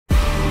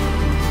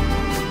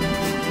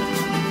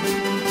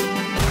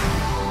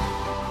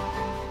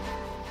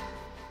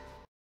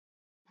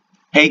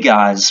Hey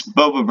guys,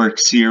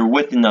 Bobabricks here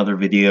with another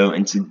video,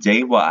 and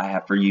today what I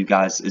have for you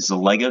guys is the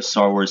LEGO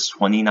Star Wars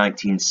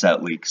 2019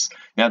 set leaks.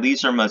 Now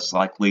these are most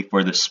likely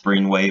for the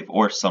spring wave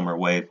or summer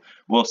wave,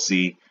 we'll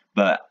see,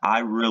 but I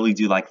really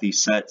do like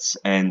these sets,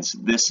 and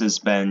this has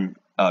been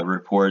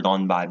reported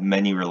on by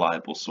many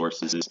reliable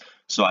sources,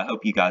 so I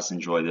hope you guys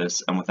enjoy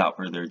this, and without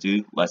further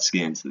ado, let's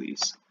get into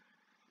these.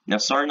 Now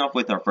starting off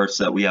with our first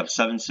set, we have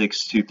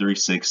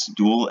 76236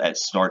 Duel at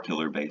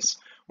Starkiller Base,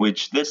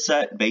 which this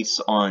set,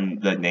 based on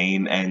the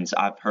name, and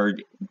I've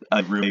heard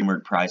a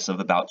rumored price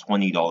of about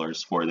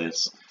 $20 for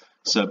this.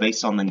 So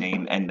based on the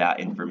name and that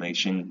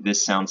information,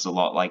 this sounds a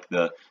lot like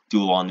the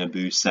Duel on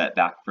Naboo set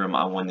back from,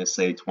 I want to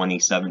say,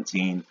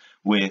 2017,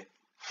 with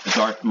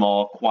Darth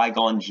Maul,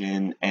 Qui-Gon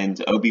Jinn,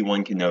 and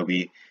Obi-Wan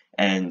Kenobi.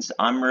 And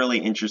I'm really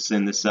interested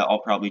in this set. I'll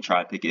probably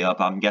try to pick it up.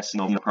 I'm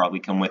guessing it'll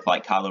probably come with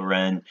like Kylo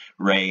Ren,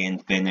 Rey,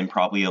 and Finn, and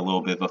probably a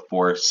little bit of a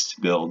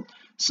forced build.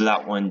 So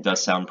that one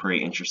does sound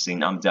pretty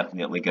interesting. I'm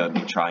definitely going to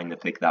be trying to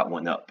pick that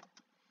one up.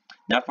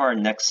 Now for our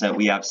next set,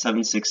 we have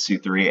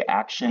 7623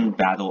 Action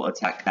Battle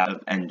Attack out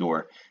of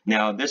Endor.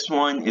 Now this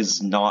one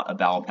is not a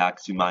battle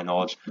pack to my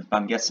knowledge, but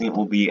I'm guessing it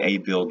will be a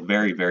build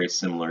very, very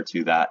similar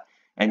to that.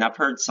 And I've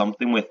heard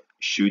something with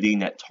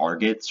shooting at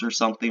targets or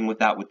something with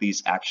that, with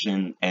these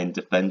action and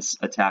defense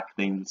attack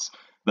things,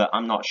 but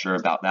I'm not sure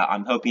about that.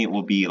 I'm hoping it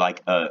will be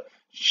like a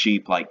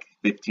cheap, like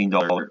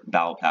 $15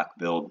 battle pack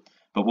build,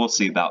 but we'll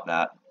see about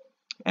that.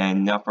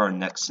 And now for our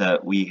next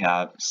set, we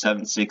have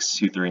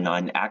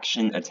 76239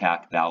 Action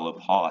Attack Battle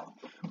of Hoth,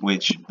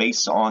 which,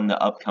 based on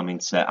the upcoming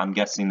set, I'm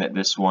guessing that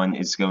this one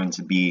is going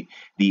to be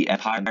the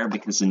Empire,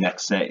 because the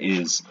next set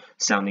is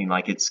sounding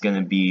like it's going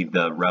to be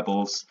the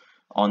Rebels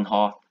on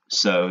Hoth.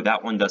 So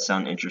that one does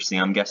sound interesting.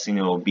 I'm guessing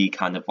it will be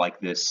kind of like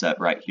this set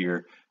right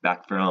here,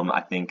 back from,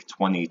 I think,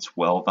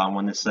 2012, I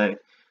want to say.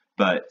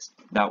 But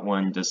that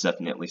one does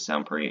definitely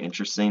sound pretty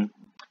interesting.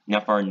 Now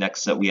for our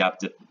next set, we have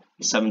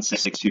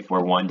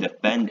 76241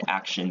 Defend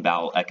Action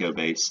Battle Echo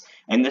Base.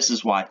 And this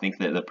is why I think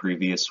that the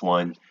previous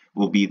one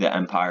will be the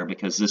Empire,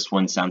 because this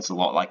one sounds a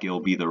lot like it will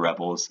be the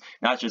Rebels.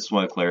 And I just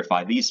want to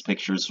clarify, these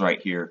pictures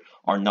right here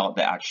are not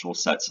the actual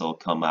sets that will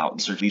come out.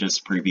 These are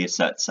just previous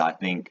sets I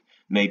think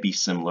may be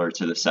similar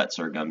to the sets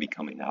that are going to be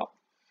coming out.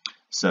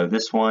 So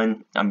this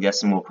one, I'm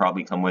guessing, will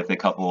probably come with a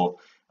couple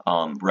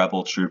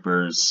Rebel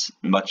troopers,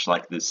 much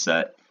like this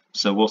set.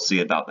 So we'll see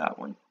about that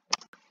one.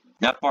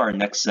 Now for our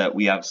next set,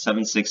 we have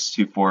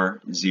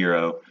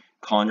 76240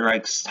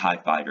 Conrex's TIE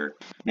Fighter.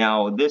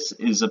 Now this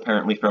is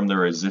apparently from the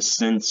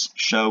Resistance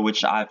show,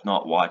 which I've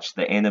not watched.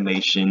 The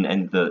animation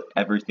and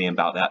everything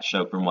about that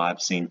show, from what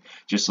I've seen,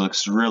 just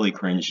looks really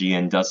cringy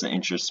and doesn't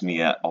interest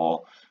me at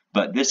all.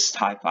 But this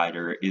TIE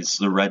Fighter is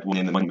the red one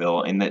in the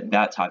middle, and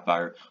that TIE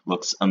Fighter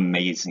looks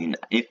amazing.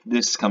 If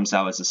this comes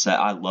out as a set,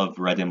 I love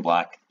red and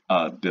black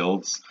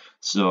builds,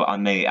 so I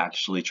may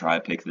actually try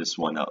to pick this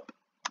one up.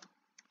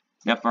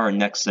 Now for our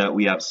next set,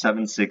 we have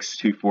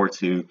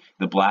 76242,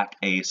 the Black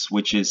Ace,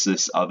 which is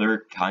this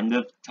other kind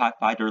of TIE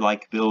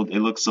Fighter-like build.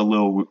 It looks a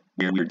little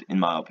weird in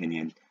my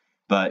opinion,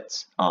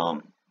 but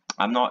I'm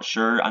not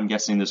sure. I'm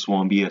guessing this one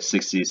will be a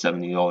 $60 to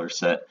 $70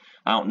 set.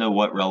 I don't know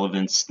what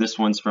relevance. This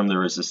one's from the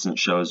Resistance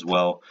show as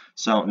well,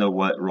 so I don't know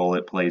what role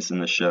it plays in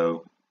the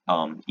show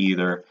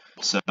either.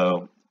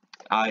 So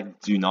I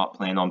do not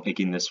plan on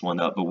picking this one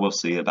up, but we'll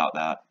see about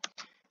that.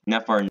 Now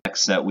for our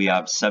next set, we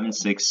have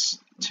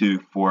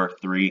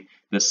 76243,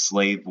 the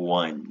Slave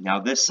One. Now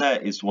this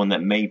set is one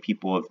that many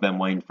people have been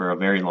waiting for a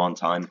very long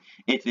time,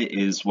 if it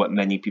is what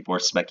many people are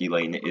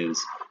speculating it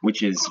is,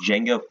 which is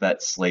Jango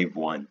Fett Slave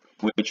One.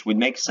 Which would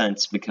make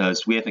sense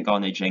because we haven't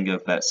gotten a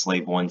Jango Fett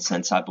Slave One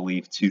since, I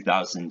believe,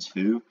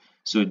 2002.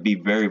 So it'd be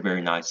very,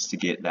 very nice to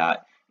get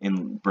that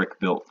in brick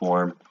built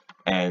form,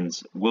 and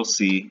we'll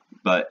see,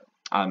 but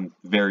I'm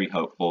very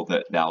hopeful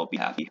that that'll be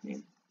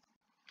happening.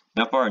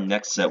 Now for our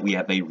next set, we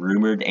have a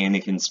rumored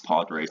Anakin's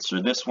Pod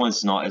Racer. This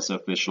one's not as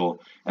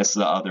official as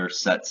the other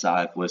sets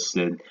I've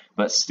listed,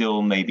 but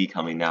still may be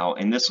coming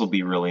out, and this will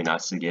be really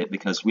nice to get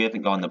because we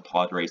haven't gotten the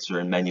Pod Racer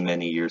in many,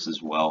 many years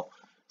as well.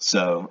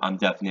 So I'm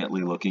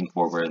definitely looking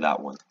forward to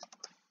that one.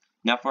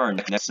 Now for our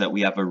next set,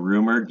 we have a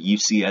rumored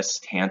UCS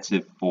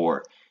Tantive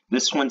 4.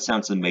 This one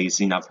sounds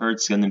amazing. I've heard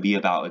it's going to be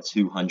about a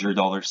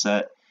 $200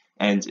 set,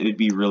 and it would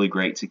be really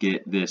great to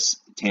get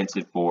this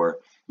Tantive 4.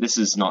 This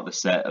is not the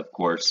set, of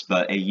course,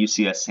 but a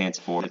UCS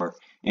Tantive 4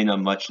 in a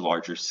much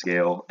larger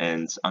scale,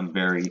 and I'm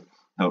very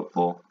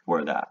hopeful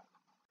for that.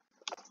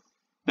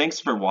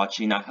 Thanks for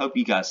watching. I hope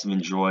you guys have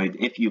enjoyed.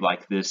 If you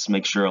like this,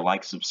 make sure to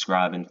like,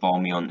 subscribe, and follow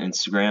me on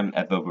Instagram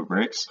at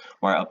Bobabricks,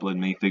 where I upload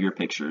minifigure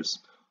pictures.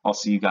 I'll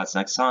see you guys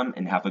next time,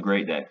 and have a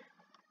great day.